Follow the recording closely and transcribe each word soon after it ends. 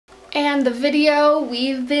And the video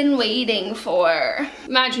we've been waiting for.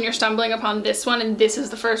 Imagine you're stumbling upon this one and this is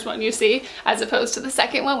the first one you see, as opposed to the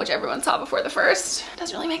second one, which everyone saw before the first. It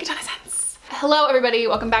doesn't really make a ton of sense. Hello everybody,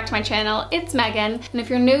 welcome back to my channel. It's Megan, and if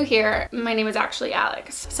you're new here, my name is actually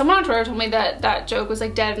Alex. Someone on Twitter told me that that joke was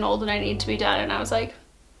like dead and old and I need to be done, and I was like,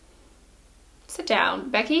 sit down,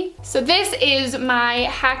 Becky. So this is my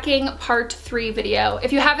hacking part 3 video.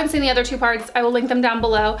 If you haven't seen the other 2 parts, I will link them down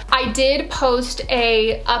below. I did post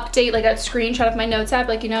a update, like a screenshot of my notes app,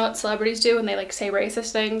 like you know what celebrities do when they like say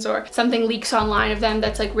racist things or something leaks online of them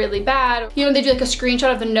that's like really bad. You know, they do like a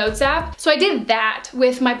screenshot of the notes app. So I did that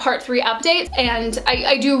with my part 3 update, and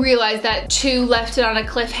I do realize that 2 left it on a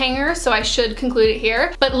cliffhanger, so I should conclude it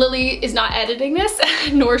here. But Lily is not editing this,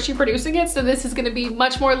 nor is she producing it, so this is gonna be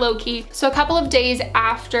much more low-key. So a couple of days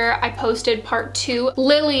after I posted part 2,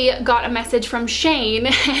 Lily got a message from Shane,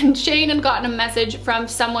 and Shane had gotten a message from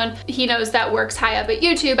someone he knows that works high up at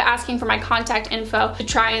YouTube asking for my contact info to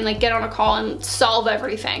try and like get on a call and solve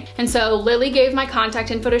everything. And so Lily gave my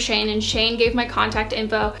contact info to Shane, and Shane gave my contact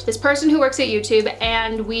info to this person who works at YouTube,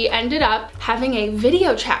 and we ended up having a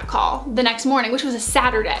video chat call the next morning, which was a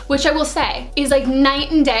Saturday, which I will say is like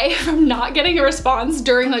night and day from not getting a response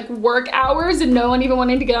during like work hours and no one even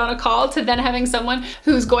wanting to get on a call to then having someone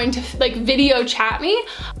who's going to like video chat me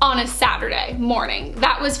on a Saturday morning.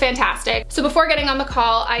 That was fantastic. So before getting on the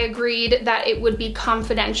call, I agreed that it would be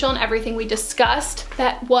confidential, and everything we discussed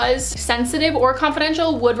that was sensitive or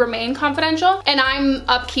confidential would remain confidential, and I'm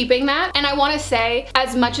upkeeping that. And I want to say,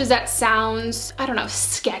 as much as that sounds, I don't know,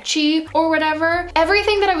 sketchy or whatever,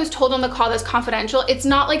 everything that I was told on the call that's confidential, it's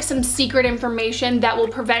not like some secret information that will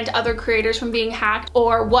prevent other creators from being hacked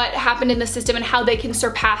or what happened in the system and how they can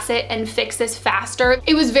surpass it and fix this faster.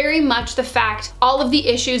 It was very much the fact, all of the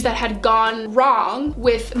issues that had gone wrong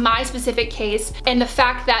with my specific case, and the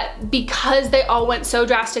fact that because they all went so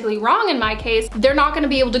drastically wrong in my case, they're not going to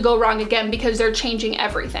be able to go wrong again because they're changing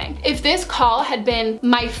everything. If this call had been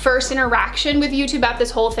my first interaction with YouTube about this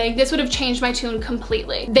whole thing, this would have changed my tune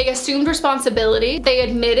completely. They assumed responsibility. They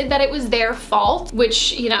admitted that it was their fault,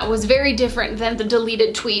 which, you know, was very different than the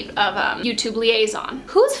deleted tweet of YouTube liaison.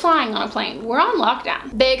 Who's flying on a plane? We're on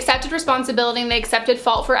lockdown. They accepted responsibility, and they accepted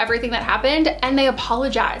fault for everything that happened, and they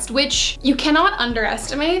apologized, which you cannot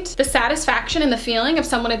underestimate the satisfaction and the feeling of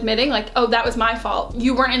someone admitting like, oh, that was my fault.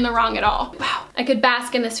 You weren't in the wrong at all. Wow, I could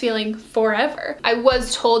bask in this feeling forever. I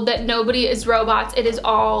was told that nobody is robots. It is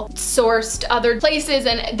all sourced other places,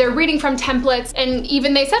 and they're reading from templates, and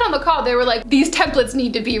even they said on the call, they were like, these templates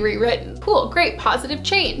need to be rewritten. Cool, great, positive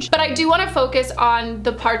change. But I do want to focus on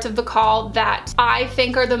the parts of the call that I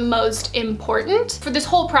think are the most important. For this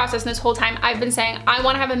whole process and this whole time, I've been saying I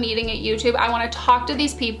want to have a meeting at YouTube. I want to talk to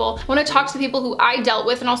these people. I want to talk to the people who I dealt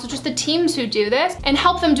with, and also just the teams who do this, and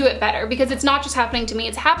help them do it better, because it's not just happening to me,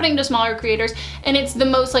 it's happening to smaller creators, and it's the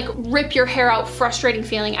most like rip your hair out frustrating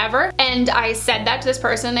feeling ever. And I said that to this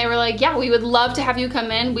person. They were like, yeah, we would love to have you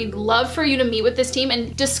come in. We'd love for you to meet with this team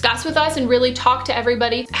and discuss with us and really talk to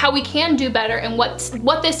everybody how we can do better and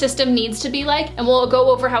what this system needs to be like, and we'll go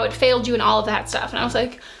over how it failed you and all of that stuff. And I was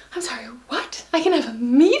like, I'm sorry, what? I can have a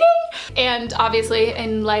meeting? And obviously,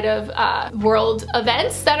 in light of world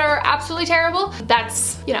events that are absolutely terrible,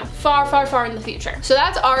 that's, you know, far, far, far in the future. So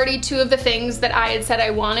that's already 2 of the things that I had said I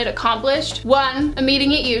wanted accomplished. 1, a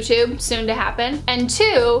meeting at YouTube, soon to happen. And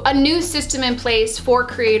 2, a new system in place for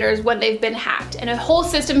creators when they've been hacked, and a whole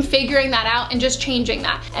system figuring that out and just changing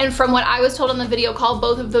that. And from what I was told on the video call,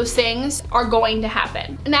 both of those things are going to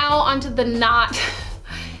happen. Now onto the not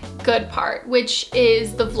good part, which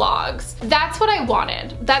is the vlogs. That's what I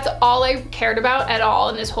wanted. That's all I cared about at all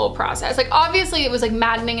in this whole process. Like, obviously it was like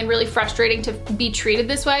maddening and really frustrating to be treated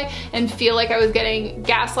this way and feel like I was getting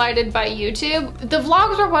gaslighted by YouTube. The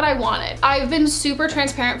vlogs were what I wanted. I've been super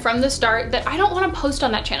transparent from the start that I don't want to post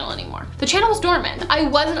on that channel anymore. The channel was dormant. I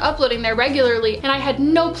wasn't uploading there regularly, and I had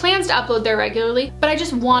no plans to upload there regularly, but I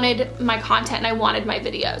just wanted my content and I wanted my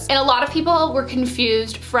videos. And a lot of people were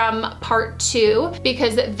confused from part 2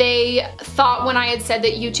 because they thought when I had said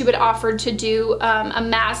that YouTube had offered to do a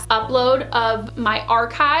mass upload of my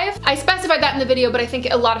archive. I specified that in the video, but I think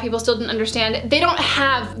a lot of people still didn't understand. They don't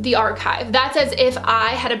have the archive. That's as if I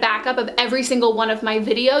had a backup of every single one of my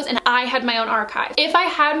videos and I had my own archive. If I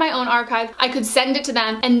had my own archive, I could send it to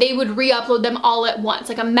them and they would re-upload them all at once,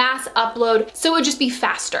 like a mass upload, so it would just be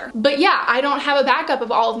faster. But yeah, I don't have a backup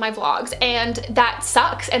of all of my vlogs, and that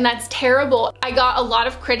sucks and that's terrible. I got a lot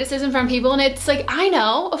of criticism from people, and it's like, I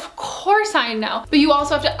know, Of course I know. But you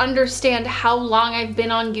also have to understand how long I've been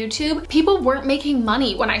on YouTube. People weren't making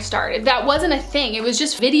money when I started. That wasn't a thing. It was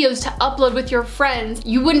just videos to upload with your friends.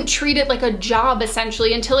 You wouldn't treat it like a job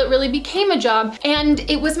essentially until it really became a job. And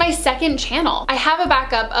it was my second channel. I have a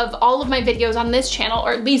backup of all of my videos on this channel,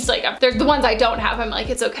 or at least like, there's the ones I don't have. I'm like,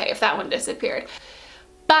 it's okay if that one disappeared.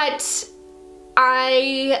 But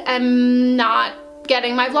I am not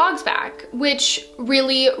getting my vlogs back, which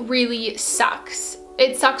really, really sucks.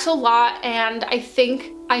 It sucks a lot, and I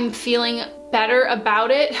think I'm feeling better about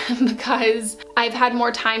it because I've had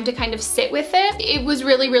more time to kind of sit with it. It was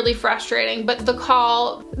really, really frustrating, but the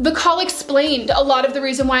call explained a lot of the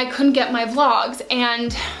reason why I couldn't get my vlogs.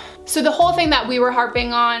 And so the whole thing that we were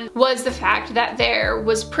harping on was the fact that there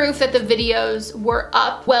was proof that the videos were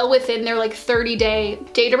up well within their like 30-day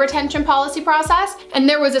data retention policy process. And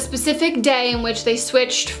there was a specific day in which they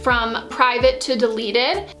switched from private to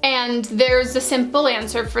deleted. And there's a simple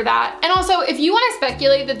answer for that. And also, if you want to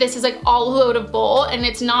speculate that this is like all a load of bull and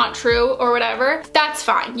it's not true or whatever, that's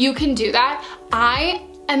fine. You can do that. I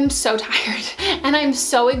am so tired and I'm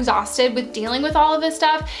so exhausted with dealing with all of this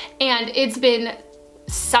stuff. And it's been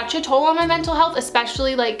such a toll on my mental health,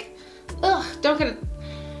 especially like, I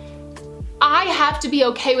have to be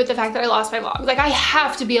okay with the fact that I lost my vlogs. Like, I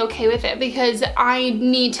have to be okay with it because I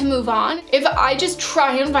need to move on. If I just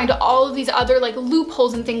try and find all of these other like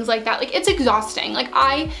loopholes and things like that, like it's exhausting. Like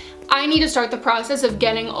I need to start the process of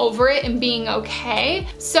getting over it and being okay.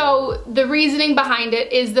 So the reasoning behind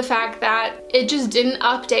it is the fact that it just didn't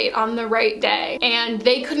update on the right day. And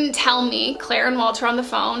they couldn't tell me, Claire and Walter on the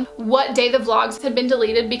phone, what day the vlogs had been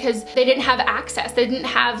deleted because they didn't have access. They didn't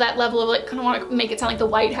have that level of like, I don't want to make it sound like the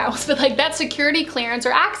White House, but like that security clearance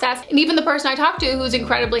or access. And even the person I talked to who's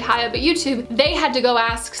incredibly high up at YouTube, they had to go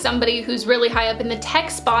ask somebody who's really high up in the tech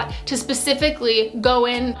spot to specifically go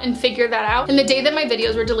in and figure that out. And the day that my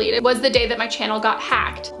videos were deleted was the day that my channel got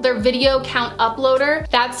hacked. Their video count uploader,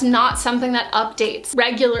 that's not something that updates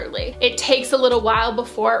regularly. It takes a little while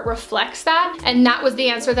before it reflects that. And that was the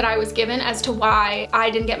answer that I was given as to why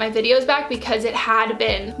I didn't get my videos back, because it had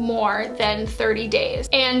been more than 30 days.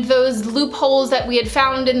 And those loopholes that we had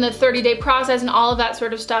found in the 30-day process and all of that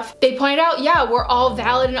sort of stuff, they pointed out, yeah, we're all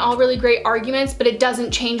valid and all really great arguments, but it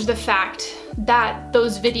doesn't change the fact that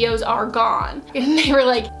those videos are gone. And they were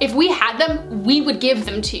like, if we had them, we would give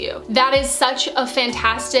them to you. That is such a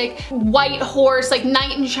fantastic white horse, like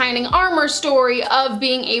knight in shining armor story of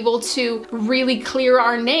being able to really clear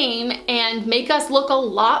our name and make us look a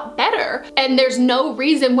lot better. And there's no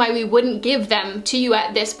reason why we wouldn't give them to you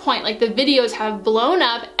at this point. Like, the videos have blown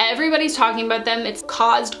up, everybody's talking about them, it's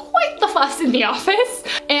caused quite the fuss in the office,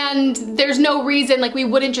 and there's no reason like we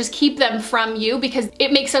wouldn't just keep them from you, because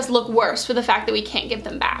it makes us look worse for the fact that we can't give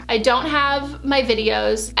them back. I don't have my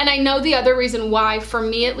videos, and I know the other reason why, for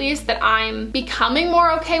me at least, that I'm becoming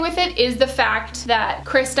more okay with it is the fact that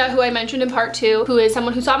Krista, who I mentioned in part 2, who is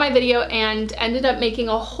someone who saw my video and ended up making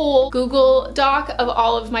a whole Google Doc of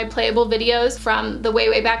all of my playable videos from the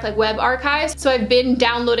way back, like web archives. So I've been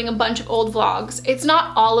downloading a bunch of old vlogs. It's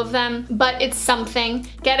not all of them, but it's something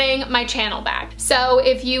getting my channel back. So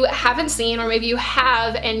if you haven't seen, or maybe you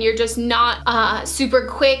have and you're just not super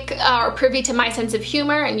quick or privy to my sense of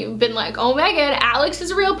humor, and you've been like, oh Meghan, Alex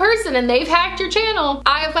is a real person and they've hacked your channel.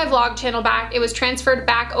 I have my vlog channel back. It was transferred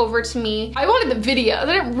back over to me. I wanted the videos.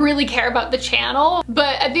 I didn't really care about the channel,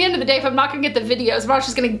 but at the end of the day, if I'm not gonna get the videos, I'm not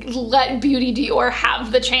just gonna let Beauty Dior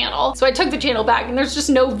have the channel. So I took the channel back and there's just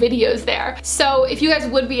no videos there. So if you guys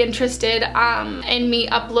would be interested in me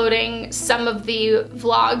uploading some of the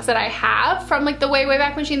vlogs that I have from like the way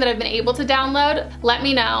back machine that I've been able to download, let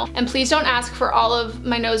me know. And please don't ask for all of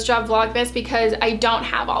my nose job vlogmas, because I don't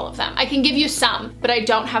have all of them. I can give you some, but I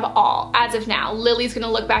don't have all as of now. Lily's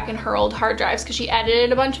gonna look back in her old hard drives because she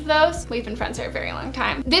edited a bunch of those. We've been friends for a very long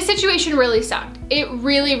time. This situation really sucked. It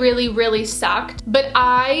really, really, really sucked. But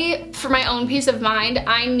for my own peace of mind,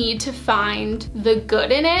 I need to find the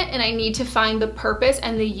good in it, and I need to find the purpose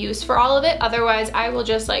and the use for all of it. Otherwise, I will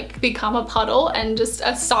just like become a puddle and just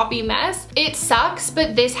a soppy mess. It sucks,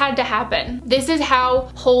 but this had to happen. This is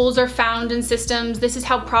how holes are found in systems. This is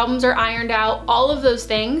how problems are ironed out, all of those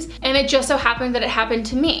things. And it just so happened that it happened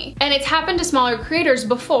to me. And it's happened to smaller creators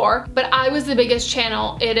before, but I was the biggest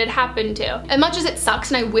channel it had happened to. As much as it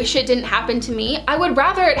sucks and I wish it didn't happen to me, I would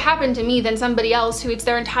rather it happen to me than somebody else who it's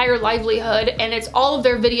their entire livelihood and it's all of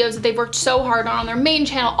their videos that they've worked so hard on their main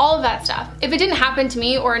channel, all of that stuff. If it didn't happen to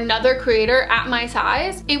me or another creator at my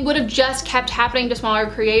size, it would have just kept happening to smaller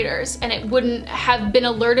creators, and it wouldn't have been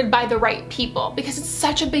alerted by the right people, because it's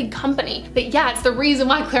such a big company. But yeah, it's the reason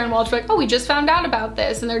why Claire and Walter are like, oh, we just found out about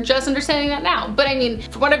this, and they're just understanding that now. But I mean,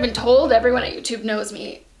 from what I've been told, everyone at YouTube knows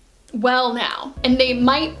me well now, and they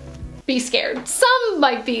might be scared. Some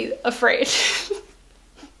might be afraid.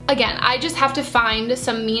 Again, I just have to find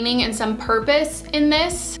some meaning and some purpose in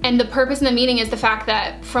this. And the purpose and the meaning is the fact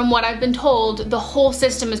that, from what I've been told, the whole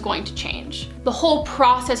system is going to change. The whole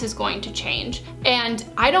process is going to change. And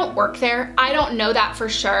I don't work there. I don't know that for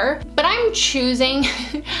sure, but I'm choosing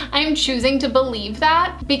to believe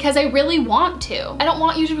that because I really want to. I don't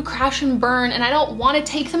want you to crash and burn, and I don't want to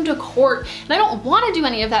take them to court, and I don't want to do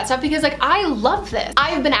any of that stuff because, like, I love this.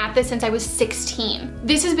 I've been at this since I was 16.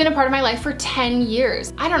 This has been a part of my life for 10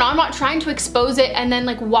 years. I don't know, I'm not trying to expose it and then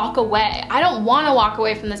like walk away. I don't want to walk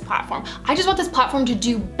away from this platform. I just want this platform to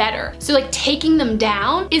do better. So like taking them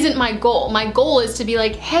down isn't my goal. My goal is to be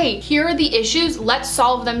like, hey, here are the issues, let's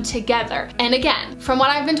solve them together. And again, from what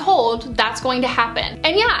I've been told, that's going to happen.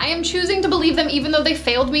 And yeah, I am choosing to believe them even though they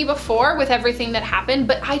failed me before with everything that happened,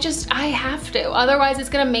 but I have to. Otherwise it's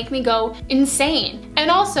gonna make me go insane. And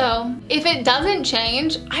also, if it doesn't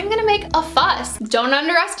change, I'm gonna make a fuss. Don't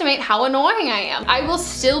underestimate how annoying I am. I will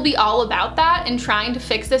still be all about that and trying to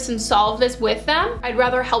fix this and solve this with them. I'd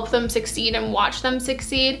rather help them succeed and watch them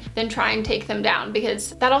succeed than try and take them down,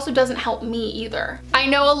 because that also doesn't help me either. I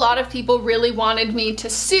know a lot of people really wanted me to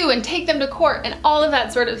sue and take them to court and all of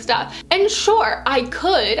that sort of stuff. And sure, I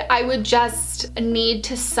could. I would just need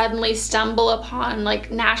to suddenly stumble upon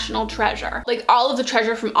like national treasure, like all of the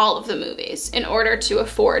treasure from all of the movies in order to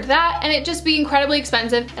afford that, and it'd just be incredibly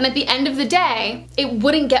expensive, and at the end of the day, it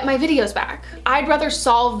wouldn't get my videos back. I'd rather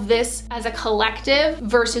solve this as a collective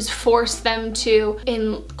versus force them to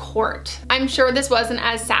in court. I'm sure this wasn't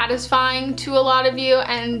as satisfying to a lot of you,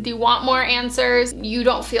 and you want more answers. You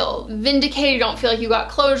don't feel vindicated, you don't feel like you got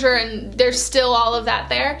closure, and there's still all of that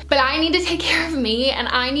there. But I need to take care of me, and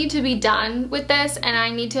I need to be done with this, and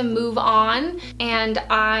I need to move on, and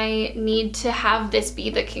I need to have this be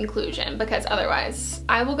the conclusion, because otherwise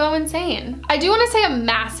I will go insane. I do want to say a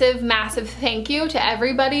massive, massive thank you to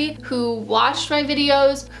everybody who watched my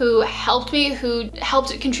videos, who helped me, who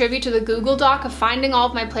helped contribute to the Google Doc of finding all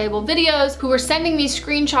of my playable videos, who were sending me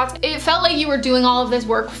screenshots. It felt like you were doing all of this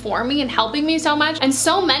work for me and helping me so much. And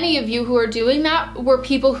so many of you who are doing that were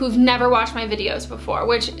people who've never watched my videos before,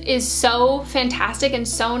 which is so fantastic and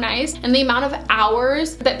so nice. And the amount of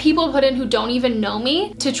hours that people put in who don't even know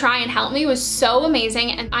me to try and help me was so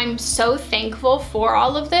amazing. And I'm so thankful for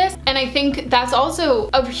all of this. And I think that's also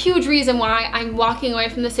a huge reason why I'm walking away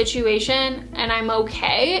from the situation and I'm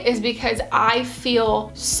okay, is because I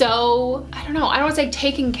feel so, I don't know, I don't want to say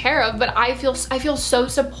taken care of, but I feel so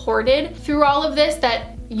supported through all of this,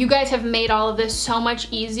 that you guys have made all of this so much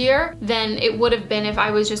easier than it would have been if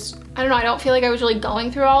I was just, I don't know, I don't feel like I was really going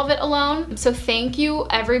through all of it alone. So thank you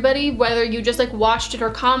everybody, whether you just like watched it or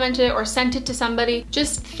commented or sent it to somebody,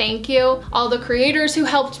 just thank you. All the creators who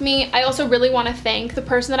helped me. I also really want to thank the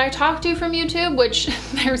person that I talked to from YouTube, which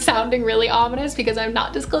they're sounding really ominous because I'm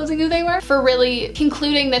not disclosing who they were, for really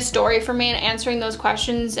concluding this story for me and answering those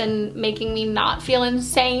questions and making me not feel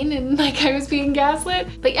insane and like I was being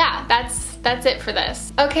gaslit. But yeah, that's it for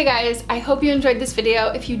this. Okay guys, I hope you enjoyed this video.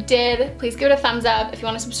 If you did, please give it a thumbs up. If you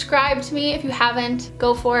want to subscribe to me, if you haven't,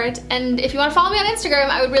 go for it. And if you want to follow me on Instagram,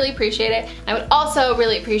 I would really appreciate it. I would also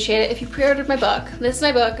really appreciate it if you pre-ordered my book. This is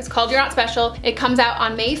my book. It's called You're Not Special. It comes out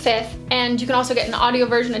on May 5th, and you can also get an audio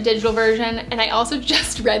version, a digital version, and I also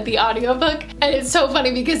just read the audiobook. And it's so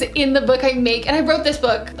funny because in the book and I wrote this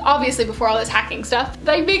book obviously before all this hacking stuff.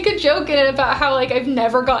 I make a joke in it about how like I've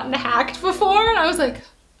never gotten hacked before, and I was like,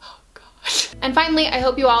 and finally, I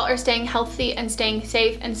hope you all are staying healthy and staying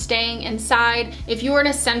safe and staying inside. If you are an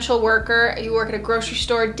essential worker, you work at a grocery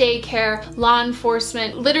store, daycare, law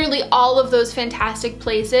enforcement, literally all of those fantastic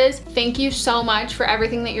places, thank you so much for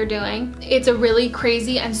everything that you're doing. It's a really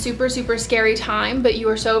crazy and super, super scary time, but you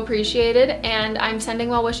are so appreciated, and I'm sending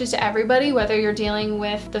well wishes to everybody, whether you're dealing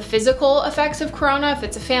with the physical effects of Corona, if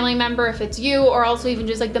it's a family member, if it's you, or also even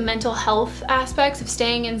just like the mental health aspects of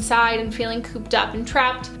staying inside and feeling cooped up and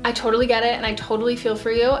trapped. I totally get it, and I totally feel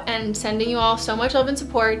for you, and sending you all so much love and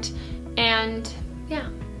support. And yeah,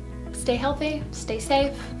 stay healthy, stay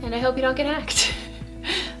safe, and I hope you don't get hacked.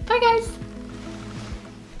 Bye guys.